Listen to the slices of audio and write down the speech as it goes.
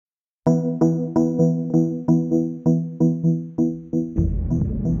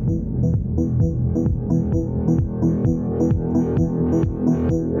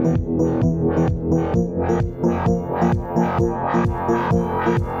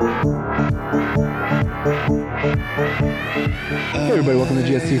Hey everybody, welcome to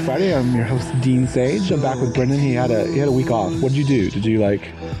GST Friday. I'm your host Dean Sage. I'm back with Brendan. He had a week off. What did you do? Did you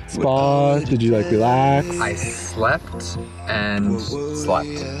spa? Did you relax? I slept and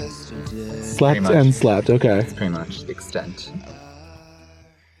slept. Slept and slept. Okay. That's pretty much the extent.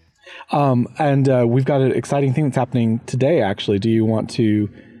 And we've got an exciting thing that's happening today. Actually, do you want to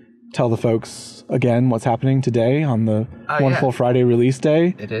tell the folks again what's happening today on the wonderful Friday release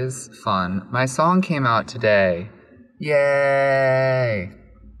day? It is fun. My song came out today. Yay!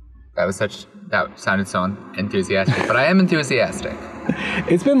 That sounded so enthusiastic, but I am enthusiastic.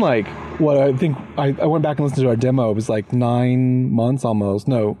 It's been I think I went back and listened to our demo. It was 9 months almost.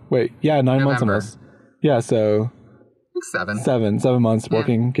 No, wait. Yeah, 9 months almost. Yeah, so... 7 months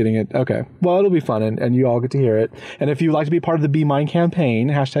working, getting it. Okay. Well, it'll be fun, and you all get to hear it. And if you'd like to be part of the Be Mine campaign,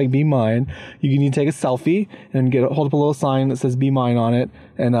 hashtag Be Mine, you need to take a selfie and hold up a little sign that says Be Mine on it.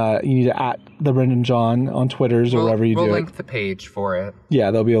 And you need to @ Brendan John on Twitters or wherever you do it. We'll link the page for it. Yeah,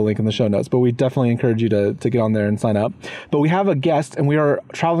 there'll be a link in the show notes. But we definitely encourage you to get on there and sign up. But we have a guest, and we are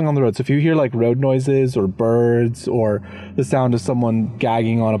traveling on the road. So if you hear road noises or birds or the sound of someone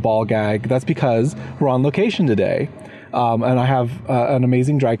gagging on a ball gag, that's because we're on location today. And I have an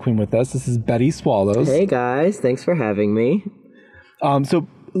amazing drag queen with us. This is Betty Swallows. Hey guys, thanks for having me. So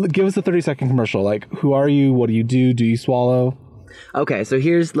give us a 30-second commercial. Who are you? What do you do? Do you swallow? Okay, so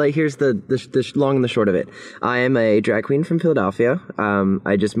here's the long and the short of it. I am a drag queen from Philadelphia.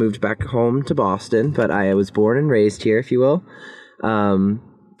 I just moved back home to Boston, but I was born and raised here, if you will. I'm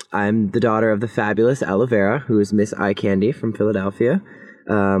the daughter of the fabulous Ella Vera, who is Miss Eye Candy from Philadelphia.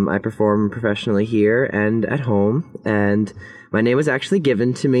 I perform professionally here and at home, and my name was actually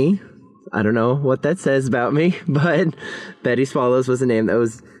given to me. I don't know what that says about me, but Betty Swallows was a name that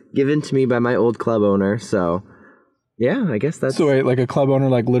was given to me by my old club owner, so yeah, I guess that's... So wait, a club owner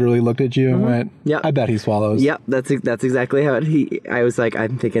literally looked at you and went, "Yeah, I bet he swallows." Yep, that's exactly how I was like,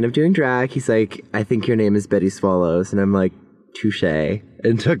 "I'm thinking of doing drag." He's like, "I think your name is Betty Swallows," and I'm like, "Touche,"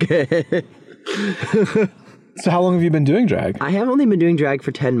 and took it. So how long have you been doing drag? I have only been doing drag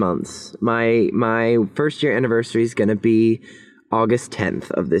for 10 months. My first year anniversary is going to be August 10th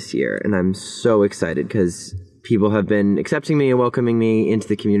of this year, and I'm so excited because people have been accepting me and welcoming me into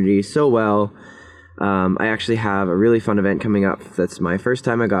the community so well. I actually have a really fun event coming up. That's my first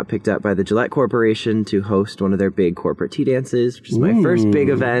time I got picked up by the Gillette Corporation to host one of their big corporate tea dances, which is my first big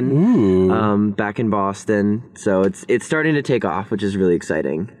event back in Boston. So it's starting to take off, which is really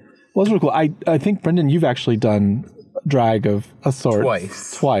exciting. Well, that's really cool. I think, Brendan, you've actually done drag of a sort.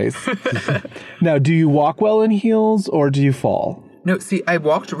 Twice. Now, do you walk well in heels or do you fall? No, see, I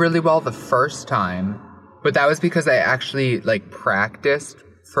walked really well the first time, but that was because I actually, practiced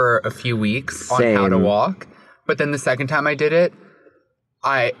for a few weeks on how to walk. But then the second time I did it,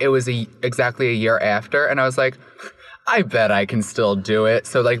 it was exactly a year after, and I was like, I bet I can still do it.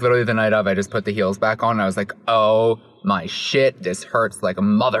 So, literally the night of, I just put the heels back on, and I was like, oh my shit, this hurts like a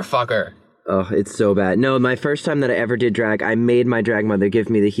motherfucker. Oh, it's so bad. No, my first time that I ever did drag, I made my drag mother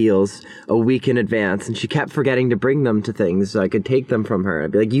give me the heels a week in advance, and she kept forgetting to bring them to things so I could take them from her.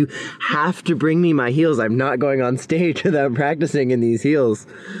 I'd be like, you have to bring me my heels. I'm not going on stage without practicing in these heels.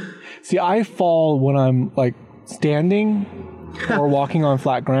 See, I fall when I'm, standing or walking on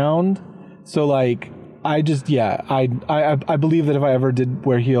flat ground. So, I just, I believe that if I ever did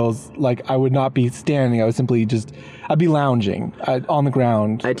wear heels, I would not be standing. I would simply I'd be lounging on the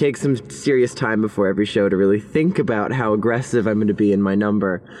ground. I take some serious time before every show to really think about how aggressive I'm going to be in my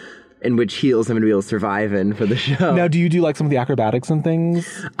number and which heels I'm going to be able to survive in for the show. Now, do you do, some of the acrobatics and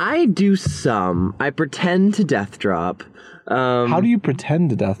things? I do some. I pretend to death drop. How do you pretend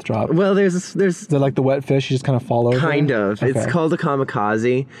to death drop? Well, there's Is it like the wet fish? You just kind of fall over? Kind of. Okay. It's called a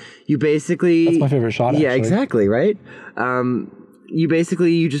kamikaze. You basically... That's my favorite shot, actually. Yeah, exactly, right?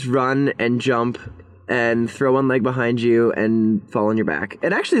 You just run and jump and throw one leg behind you and fall on your back.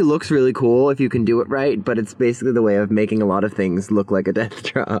 It actually looks really cool if you can do it right, but it's basically the way of making a lot of things look like a death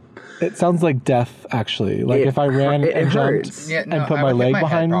drop. It sounds like death, actually. If I ran and jumped and put my leg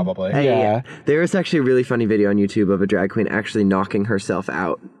behind me. Probably. Yeah. There is actually a really funny video on YouTube of a drag queen actually knocking herself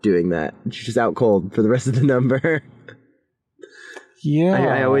out doing that. She's just out cold for the rest of the number. Yeah.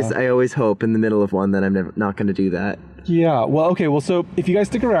 I always hope in the middle of one that I'm not going to do that. Yeah. Well, okay. Well, so if you guys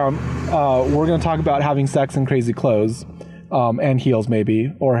stick around, we're going to talk about having sex in crazy clothes and heels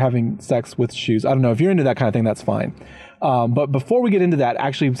maybe, or having sex with shoes. I don't know. If you're into that kind of thing, that's fine. But before we get into that,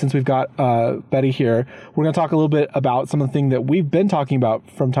 actually, since we've got Betty here, we're going to talk a little bit about some of the things that we've been talking about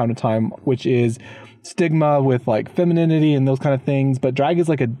from time to time, which is stigma with like femininity and those kind of things. But drag is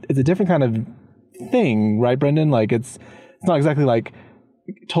like it's a different kind of thing, right, Brendan? Like it's not exactly like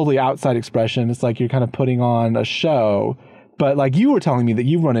totally outside expression. It's like you're kind of putting on a show. But like you were telling me that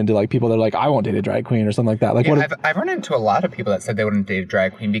you've run into like people that are like, I won't date a drag queen or something like that. Like, yeah, I've run into a lot of people that said they wouldn't date a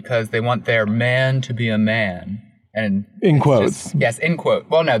drag queen because they want their man to be a man. And in quotes. Yes, in quote.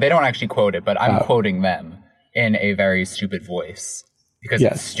 Well, no, they don't actually quote it, but I'm quoting them in a very stupid voice because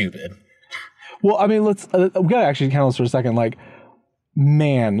it's stupid. Well, I mean, we gotta actually handle this for a second. Like,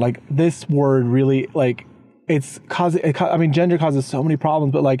 man, like this word really like gender causes so many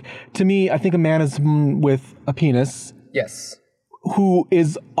problems, but like to me, I think a man is someone with a penis. Yes. Who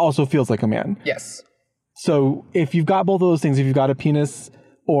is also feels like a man. Yes. So if you've got both of those things, if you've got a penis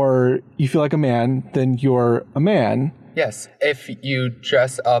or you feel like a man, then you're a man. Yes. If you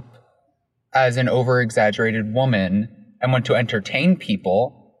dress up as an over-exaggerated woman and want to entertain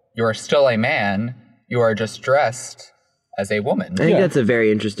people, you are still a man. You are just dressed as a woman. I think that's a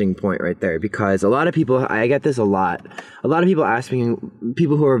very interesting point right there, because a lot of people, I get this a lot. A lot of people ask me,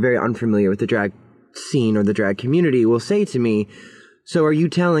 people who are very unfamiliar with the drag scene or the drag community will say to me, so are you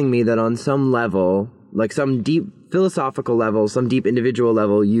telling me that on some level, like some deep philosophical level, some deep individual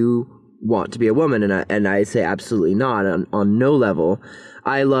level, you want to be a woman? And I say absolutely not. On no level.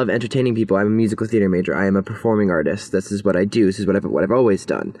 I love entertaining people. I'm a musical theater major. I am a performing artist. This is what I do. This is what I've always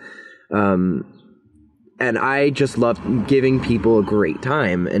done. And I just love giving people a great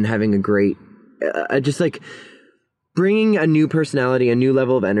time and having a great, just like bringing a new personality, a new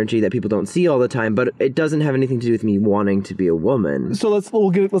level of energy that people don't see all the time, but it doesn't have anything to do with me wanting to be a woman. So let's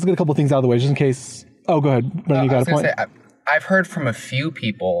get a couple of things out of the way, just in case. Oh, go ahead. Brennan, you got a point? I've heard from a few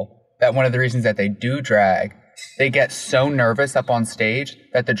people that one of the reasons that they do drag, they get so nervous up on stage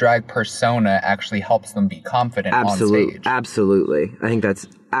that the drag persona actually helps them be confident on stage. Absolutely. I think that's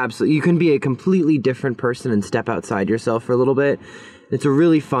absolutely. You can be a completely different person and step outside yourself for a little bit. It's a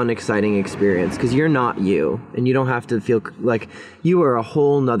really fun, exciting experience because you're not you, and you don't have to feel like you are a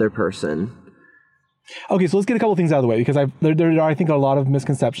whole nother person. Okay, so let's get a couple things out of the way, because there are, I think, a lot of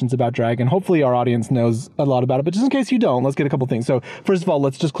misconceptions about drag, and hopefully our audience knows a lot about it. But just in case you don't, let's get a couple things. So first of all,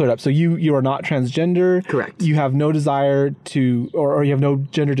 let's just clear it up. So you are not transgender. Correct. You have no desire to, or you have no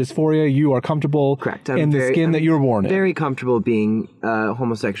gender dysphoria. You are comfortable. Correct. In the skin that you were born in. Very comfortable being a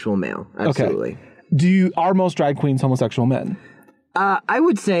homosexual male. Absolutely. Okay. Are most drag queens homosexual men? I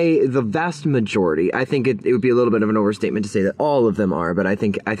would say the vast majority. I think it would be a little bit of an overstatement to say that all of them are, but I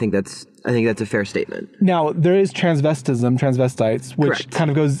think that's a fair statement. Now, there is transvestites, which Correct. kind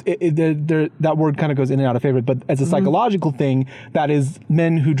of goes, that word kind of goes in and out of favor, but as a psychological thing, that is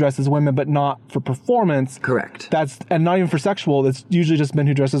men who dress as women, but not for performance. Correct. And not even for sexual. It's usually just men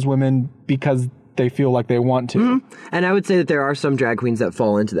who dress as women because they feel like they want to. Mm-hmm. And I would say that there are some drag queens that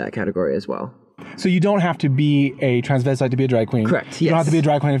fall into that category as well. So you don't have to be a transvestite to be a drag queen. Correct, You don't have to be a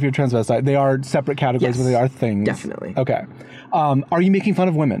drag queen if you're a transvestite. They are separate categories, but they are things. Definitely. Okay. Are you making fun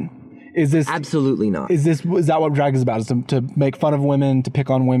of women? Is this absolutely not? Is that what drag is about? Is to make fun of women, to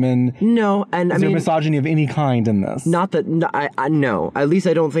pick on women? No, and is there misogyny of any kind in this? Not that. No, no. At least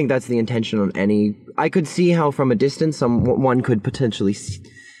I don't think that's the intention on any. I could see how from a distance, one could potentially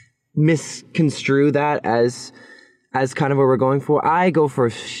misconstrue that as kind of what we're going for. I go for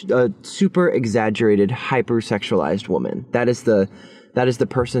a super exaggerated, hypersexualized woman. That is the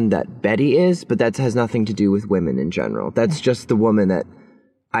person that Betty is, but that has nothing to do with women in general. That's just the woman that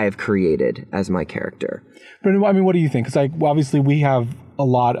I have created as my character. Brendan, I mean, what do you think? Because obviously we have a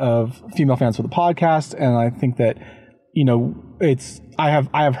lot of female fans for the podcast, and I think that, I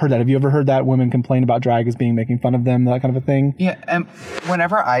have heard that. Have you ever heard that women complain about drag as being making fun of them, that kind of a thing? Yeah, and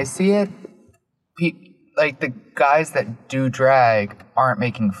whenever I see it, like the guys that do drag aren't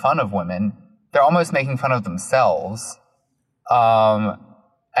making fun of women. They're almost making fun of themselves.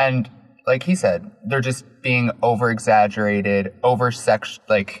 And like he said, they're just being over-exaggerated,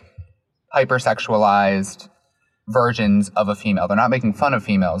 hypersexualized versions of a female. They're not making fun of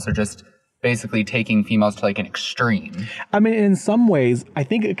females. They're just basically taking females to like an extreme. I mean, in some ways, I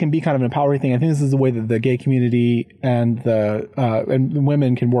think it can be kind of an empowering thing. I think this is the way that the gay community and and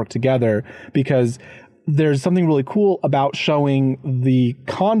women can work together, because there's something really cool about showing the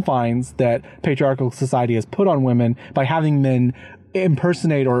confines that patriarchal society has put on women by having men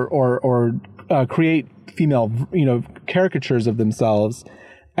impersonate or create female, caricatures of themselves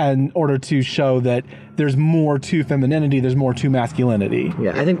in order to show that there's more to femininity, there's more to masculinity.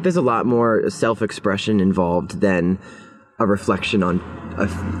 Yeah, I think there's a lot more self-expression involved than a reflection on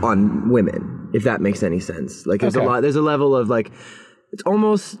women, if that makes any sense. Like there's a level of like, it's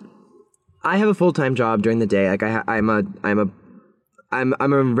almost. I have a full-time job during the day. Like I'm I'm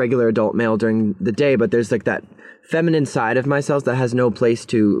a regular adult male during the day, but there's like that feminine side of myself that has no place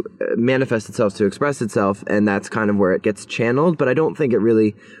to manifest itself, to express itself, and that's kind of where it gets channeled, but I don't think it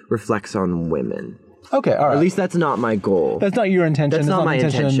really reflects on women. Okay, all right. At least that's not my goal. That's not your intention. That's not my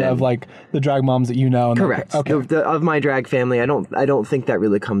intention of like the drag moms that you know. Correct. Okay. Of my drag family, I don't think that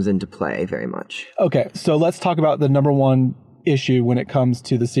really comes into play very much. Okay, so let's talk about the number one issue when it comes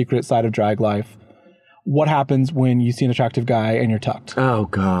to the secret side of drag life. What happens when you see an attractive guy and you're tucked? Oh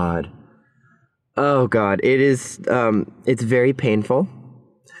God. It is. It's very painful.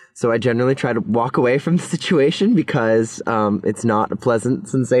 So I generally try to walk away from the situation because it's not a pleasant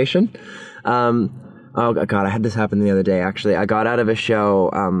sensation. Oh God, I had this happen the other day. Actually, I got out of a show.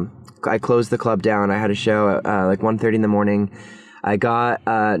 I closed the club down. I had a show at like 1:30 in the morning. I got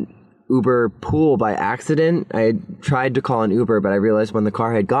Uber pool by accident. I tried to call an Uber, but I realized when the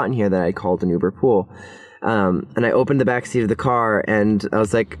car had gotten here that I called an Uber pool. And I opened the backseat of the car, and I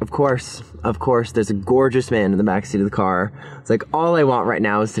was like, of course, there's a gorgeous man in the backseat of the car. It's like, all I want right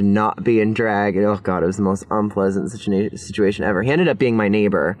now is to not be in drag. And oh God, it was the most unpleasant situation ever. He ended up being my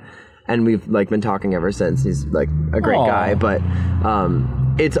neighbor, and we've like been talking ever since. He's like a great guy, but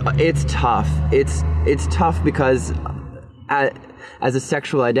it's tough. It's tough because as a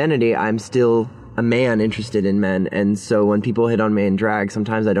sexual identity, I'm still a man interested in men, and so when people hit on me in drag,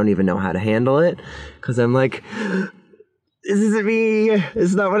 sometimes I don't even know how to handle it because I'm like, this isn't me. This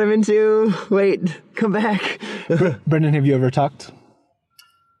is not what I'm into. Wait, come back. Brendan, have you ever tucked?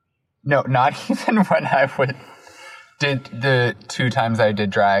 No, not even when I did the 2 times I did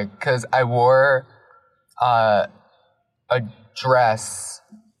drag, because I wore a dress.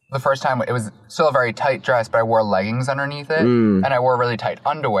 The first time it was still a very tight dress, but I wore leggings underneath it, and I wore really tight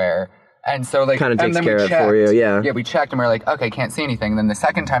underwear. And so, like, kind of takes care of it for you, yeah. Yeah, we checked, and we were like, okay, can't see anything. And then the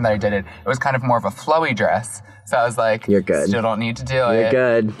second time that I did it, it was kind of more of a flowy dress. So I was like, you're good. Still don't need to do it. You're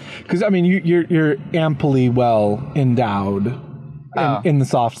good. Because I mean, you're amply well endowed in the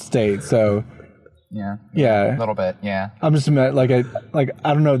soft state. So yeah, a little bit, yeah. I'm just like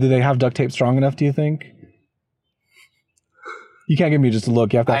I don't know. Do they have duct tape strong enough? Do you think? You can't give me just a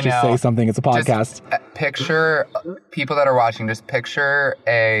look. You have to actually say something. It's a podcast. Just picture, people that are watching, just picture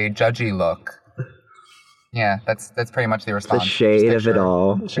a judgy look. Yeah, that's pretty much the response. The shade of it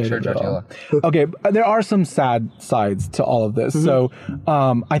all. Picture a judgy look. Okay, there are some sad sides to all of this. Mm-hmm.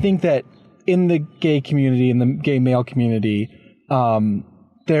 So I think that in the gay community, in the gay male community,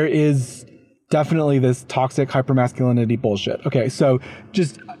 there is definitely this toxic hypermasculinity bullshit. Okay, so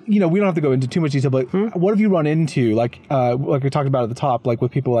just, we don't have to go into too much detail, but what have you run into, like we talked about at the top, like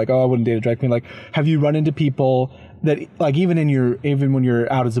with people like, oh, I wouldn't date a drag queen. Like, have you run into people that, like, even when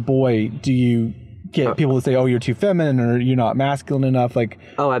you're out as a boy, do you get people to say, oh, you're too feminine or you're not masculine enough? Like,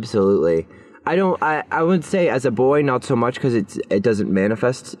 oh, absolutely. I would say as a boy, not so much because it doesn't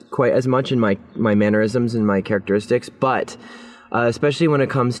manifest quite as much in my mannerisms and my characteristics, but especially when it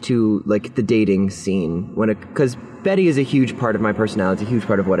comes to like the dating scene, because Betty is a huge part of my personality, a huge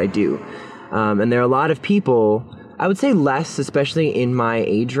part of what I do, and there are a lot of people. I would say less, especially in my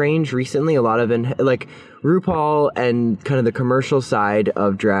age range. Recently, a lot of like RuPaul and kind of the commercial side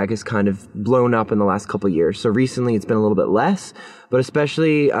of drag has kind of blown up in the last couple of years. So recently, it's been a little bit less, but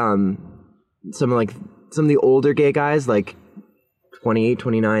especially some of the older gay guys, like 28,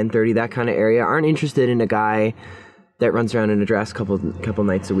 29, 30, that kind of area, aren't interested in a guy that runs around in a dress couple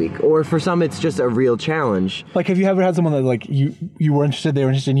nights a week. Or for some, it's just a real challenge. Like, have you ever had someone that, like, you were interested, they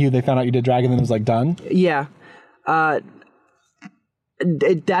were interested in you, they found out you did drag, and then it was, like, done? Yeah. That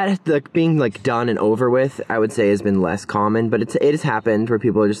like, being, like, done and over with, I would say has been less common, but it has happened where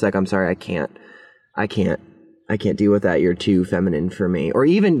people are just like, I'm sorry, I can't deal with that, you're too feminine for me.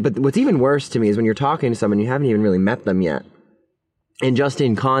 But what's even worse to me is when you're talking to someone, you haven't even really met them yet. And just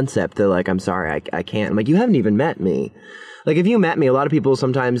in concept, they're like, I'm sorry, I can't. I'm like, you haven't even met me. Like, if you met me, a lot of people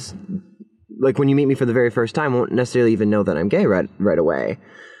sometimes, like, when you meet me for the very first time, won't necessarily even know that I'm gay right away.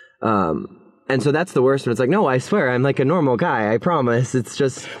 And so that's the worst when it's like, no, I swear, I'm like a normal guy, I promise. It's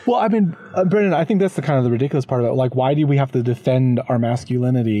just... Well, I mean, Brendan, I think that's the kind of the ridiculous part about it. Like, why do we have to defend our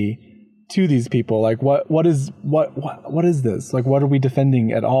masculinity to these people? Like, what is this? Like, what are we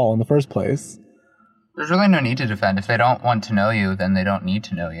defending at all in the first place? There's really no need to defend. If they don't want to know you, then they don't need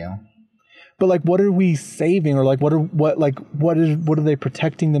to know you. But like, what are we saving, or like, what are they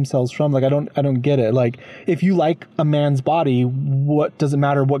protecting themselves from? Like, I don't get it. Like, if you like a man's body, what does it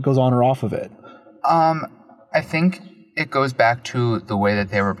matter what goes on or off of it? I think it goes back to the way that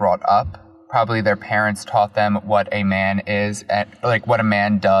they were brought up. Probably their parents taught them what a man is, and like what a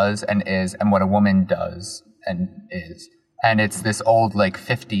man does and is, and what a woman does and is. And it's this old like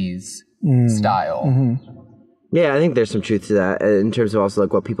 50s style. Mm-hmm. Yeah, I think there's some truth to that in terms of also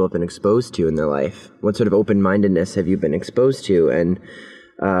like what people have been exposed to in their life. What sort of open-mindedness have you been exposed to? And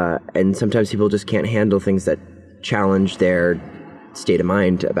sometimes people just can't handle things that challenge their state of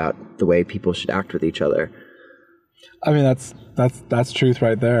mind about the way people should act with each other. I mean, that's truth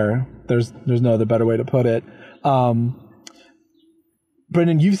right there. There's no other better way to put it. Brendan,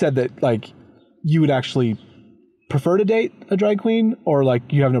 you've said that like you would actually prefer to date a drag queen, or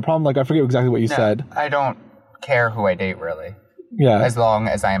like you have no problem. Like I forget exactly what you said. I don't care who I date, really. Yeah. As long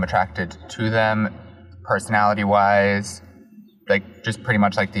as I am attracted to them, personality-wise, like just pretty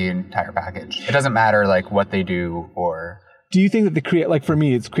much like the entire package. It doesn't matter like what they do or. Do you think that like for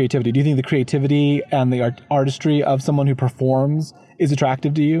me, it's creativity. Do you think the creativity and the artistry of someone who performs is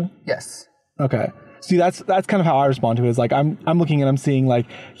attractive to you? Yes. Okay. See, that's kind of how I respond to it. Is like I'm looking and I'm seeing like,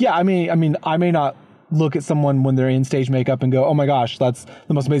 yeah, I mean, I may not look at someone when they're in stage makeup and go, oh my gosh, that's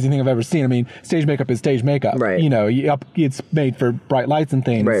the most amazing thing I've ever seen. I mean, stage makeup is stage makeup. Right. You know, it's made for bright lights and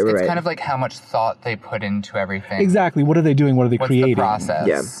things. Right. It's kind of like how much thought they put into everything. Exactly. What are they doing? What are they creating? What's the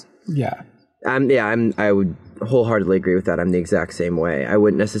process? Yeah. I would wholeheartedly agree with that. I'm the exact same way. I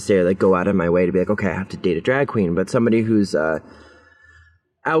wouldn't necessarily like go out of my way to be like, okay, I have to date a drag queen, but somebody who's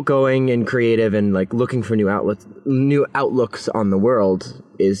outgoing and creative and like looking for new outlooks on the world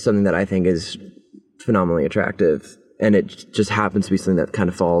is something that I think is phenomenally attractive, and it just happens to be something that kind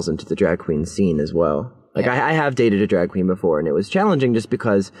of falls into the drag queen scene as well. Like I have dated a drag queen before, and it was challenging just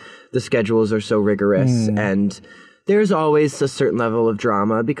because the schedules are so rigorous, and there's always a certain level of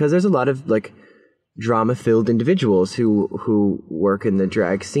drama because there's a lot of like drama-filled individuals who work in the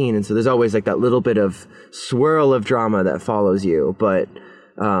drag scene, and so there's always like that little bit of swirl of drama that follows you. But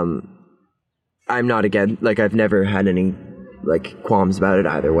I'm not again like I've never had any like qualms about it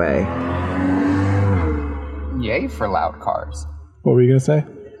either way. Yay for loud cars. What were you gonna say?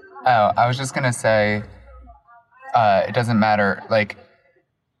 Oh, I was just gonna say, it doesn't matter. Like,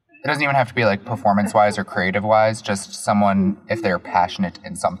 it doesn't even have to be like performance-wise or creative-wise. Just someone, if they're passionate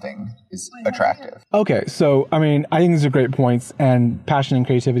in something, is attractive. Okay, so I mean, I think these are great points, and passion and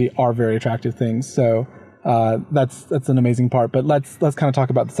creativity are very attractive things. So that's an amazing part. But let's kind of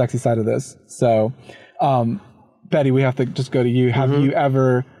talk about the sexy side of this. So, Betty, we have to just go to you. Have you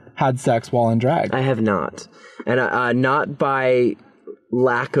ever had sex while in drag? I have not, and not by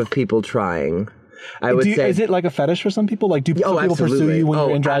lack of people trying. I would say, is it like a fetish for some people? Like, do people pursue you when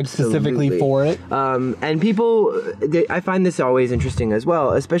you're in drag specifically for it? And people, I find this always interesting as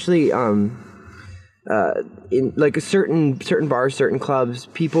well, especially in like certain bars, certain clubs.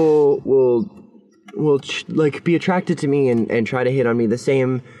 People will like be attracted to me and try to hit on me the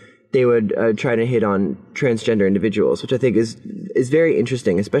same they would try to hit on transgender individuals, which I think is very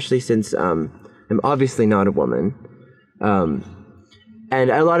interesting, especially since I'm obviously not a woman. And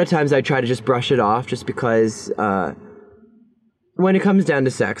a lot of times I try to just brush it off just because when it comes down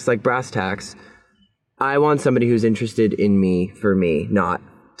to sex, like brass tacks, I want somebody who's interested in me for me, not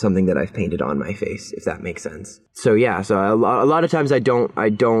something that I've painted on my face, if that makes sense. So yeah, so a lot of times I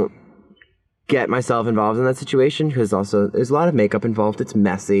don't get myself involved in that situation because also there's a lot of makeup involved. It's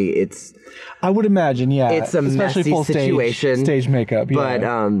messy. I would imagine, yeah. It's a especially messy full situation. Stage makeup,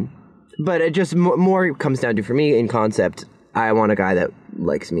 yeah. But it just more comes down to, for me, in concept, I want a guy that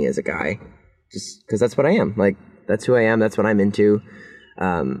likes me as a guy, just because that's what I am. Like, that's who I am. That's what I'm into.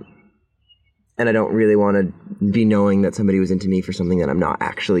 And I don't really want to be knowing that somebody was into me for something that I'm not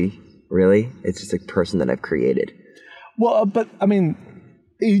actually really. It's just a person that I've created. Well, but I mean,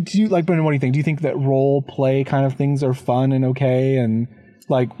 do you, like, Brendan, what do you think? Do you think that role play kind of things are fun and okay? And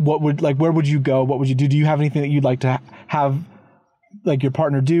like, where would you go? What would you do? Do you have anything that you'd like to have, like, your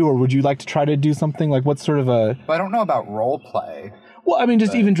partner do, or would you like to try to do something? Like, what's sort of a... Well, I don't know about role play. Well, I mean,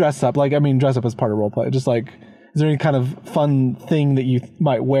 just even dress up. Like, I mean, dress up as part of role play. Just like, is there any kind of fun thing that you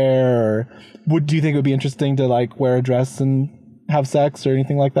might wear, or do you think it would be interesting to like wear a dress and have sex or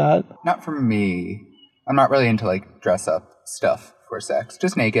anything like that? Not for me. I'm not really into like dress up stuff for sex.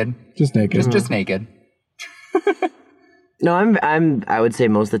 Just naked. Just naked. Just naked. No, I would say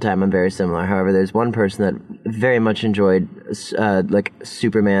most of the time I'm very similar. However, there's one person that very much enjoyed like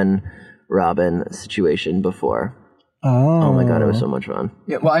Superman Robin situation before. Oh my god, it was so much fun.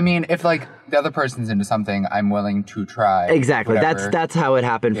 Yeah, well, I mean, if like the other person's into something, I'm willing to try. Exactly. Whatever. That's how it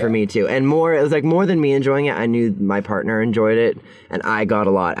happened for me too. And it was like more than me enjoying it, I knew my partner enjoyed it, and I got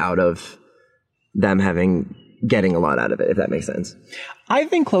a lot out of them getting a lot out of it, if that makes sense. I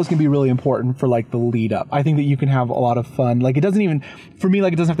think clothes can be really important for like the lead up. I think that you can have a lot of fun. Like, it doesn't even, for me,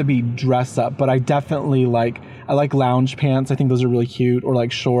 like, it doesn't have to be dress up, but I definitely I like lounge pants. I think those are really cute, or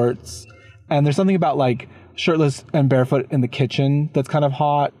like shorts. And there's something about like shirtless and barefoot in the kitchen that's kind of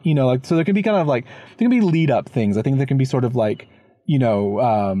hot, you know, like, so there can be kind of like, there can be lead up things. I think there can be sort of like, you know,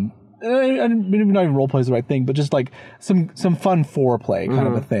 and maybe not even role play is the right thing, but just like some fun foreplay kind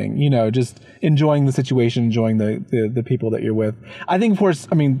of a thing, you know, just enjoying the situation, enjoying the people that you're with. I think, of course,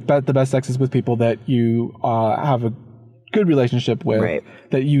 I mean, the best sex is with people that you have a good relationship with, right,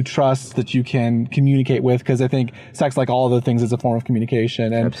 that you trust, that you can communicate with, because I think sex, like all other things, is a form of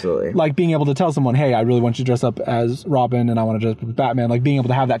communication. And absolutely, like being able to tell someone, hey, I really want you to dress up as Robin and I want to dress up as Batman, like being able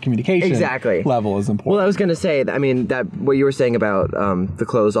to have that communication level is important. Well, I was going to say, I mean, that what you were saying about the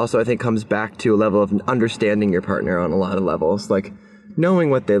clothes also, I think, comes back to a level of understanding your partner on a lot of levels, like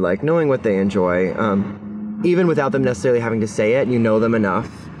knowing what they like, knowing what they enjoy, even without them necessarily having to say it, you know them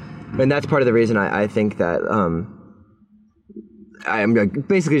enough. And that's part of the reason I think that I'm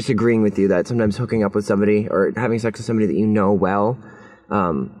basically just agreeing with you that sometimes hooking up with somebody or having sex with somebody that you know well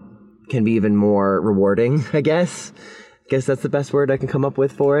can be even more rewarding, I guess. I guess that's the best word I can come up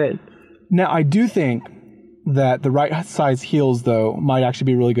with for it. Now, I do think that the right size heels, though, might actually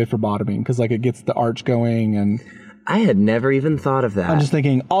be really good for bottoming, because like it gets the arch going. And I had never even thought of that. I'm just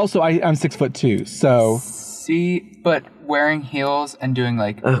thinking, also, I'm 6'2", so... See, but wearing heels and doing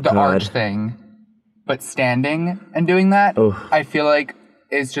like arch thing, but standing and doing that, I feel like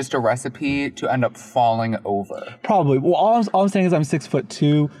is just a recipe to end up falling over. Probably. Well, all I'm saying is I'm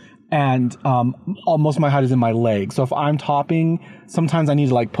 6'2", and most of my height is in my legs. So if I'm topping, sometimes I need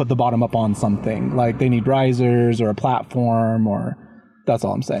to like put the bottom up on something. Like they need risers or a platform, or that's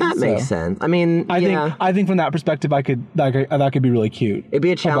all I'm saying. That makes sense. I mean, I think from that perspective, that could be really cute. It'd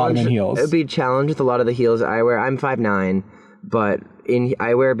be a challenge. Bottom and heels. It'd be a challenge with a lot of the heels I wear. I'm 5'9", but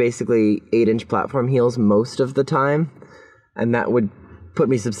I wear basically 8-inch platform heels most of the time, and that would put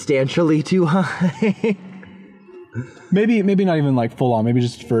me substantially too high. maybe not even like full on. Maybe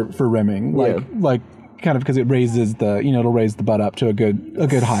just for rimming, like kind of, because it raises it'll raise the butt up to a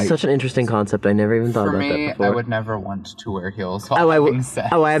good height. Such an interesting concept. I never even thought about that before. For me, I would never want to wear heels. I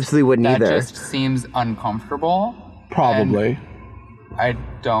absolutely wouldn't either. That just seems uncomfortable. Probably. I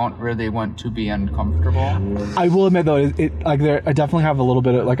don't really want to be uncomfortable. I will admit though, I definitely have a little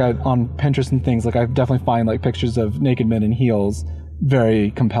bit of on Pinterest and things, like I definitely find like pictures of naked men in heels very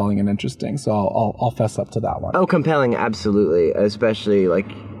compelling and interesting. So I'll fess up to that one. Oh, compelling, absolutely, especially like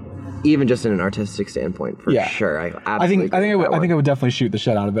even just in an artistic standpoint, for sure. I think I would definitely shoot the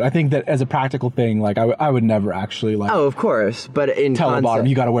shit out of it. I think that as a practical thing, like I would never actually like. Oh, of course, but in tell the bottom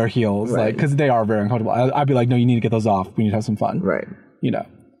you got to wear heels, right, like because they are very uncomfortable. I'd be like, no, you need to get those off. We need to have some fun, right? You know,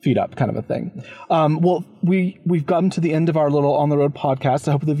 feet up kind of a thing. Well, we've gotten to the end of our little On the Road podcast.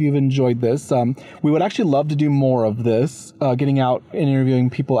 I hope that you've enjoyed this. We would actually love to do more of this, getting out and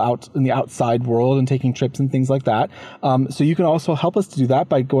interviewing people out in the outside world and taking trips and things like that. So you can also help us to do that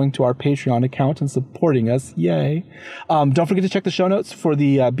by going to our Patreon account and supporting us. Yay. Don't forget to check the show notes for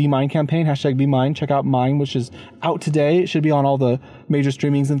the Be Mine campaign, #BeMine. Check out Mine, which is out today. It should be on all the major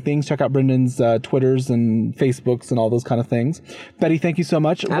streamings and things. Check out Brendan's Twitters and Facebooks and all those kind of things. Betty, thank you so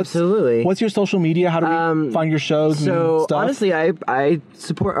much. Absolutely. What's your social media? How do we find your shows and stuff? So honestly, I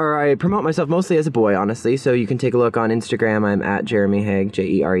support, or I promote myself mostly as a boy, honestly. So you can take a look on Instagram. I'm at Jeremy Haig,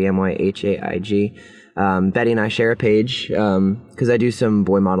 JeremyHaig. Betty and I share a page because I do some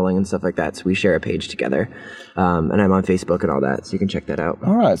boy modeling and stuff like that. So we share a page together, and I'm on Facebook and all that. So you can check that out.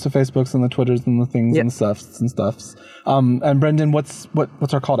 All right. So Facebooks and the Twitters and the things and the stuffs. And Brendan, what's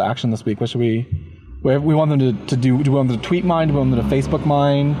our call to action this week? What should we want them to do? Do we want them to tweet Mine? Do we want them to Facebook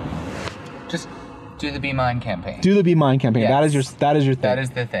Mine? Just do the Be Mine campaign. Do the Be Mine campaign. Yes. That is your thing. That is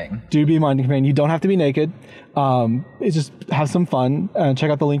the thing. Do Be Mine campaign. You don't have to be naked. It's just have some fun.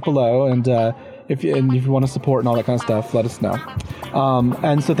 Check out the link below, and if you want to support and all that kind of stuff, let us know.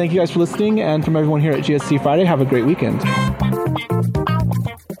 And so thank you guys for listening, and from everyone here at GSC Friday, have a great weekend.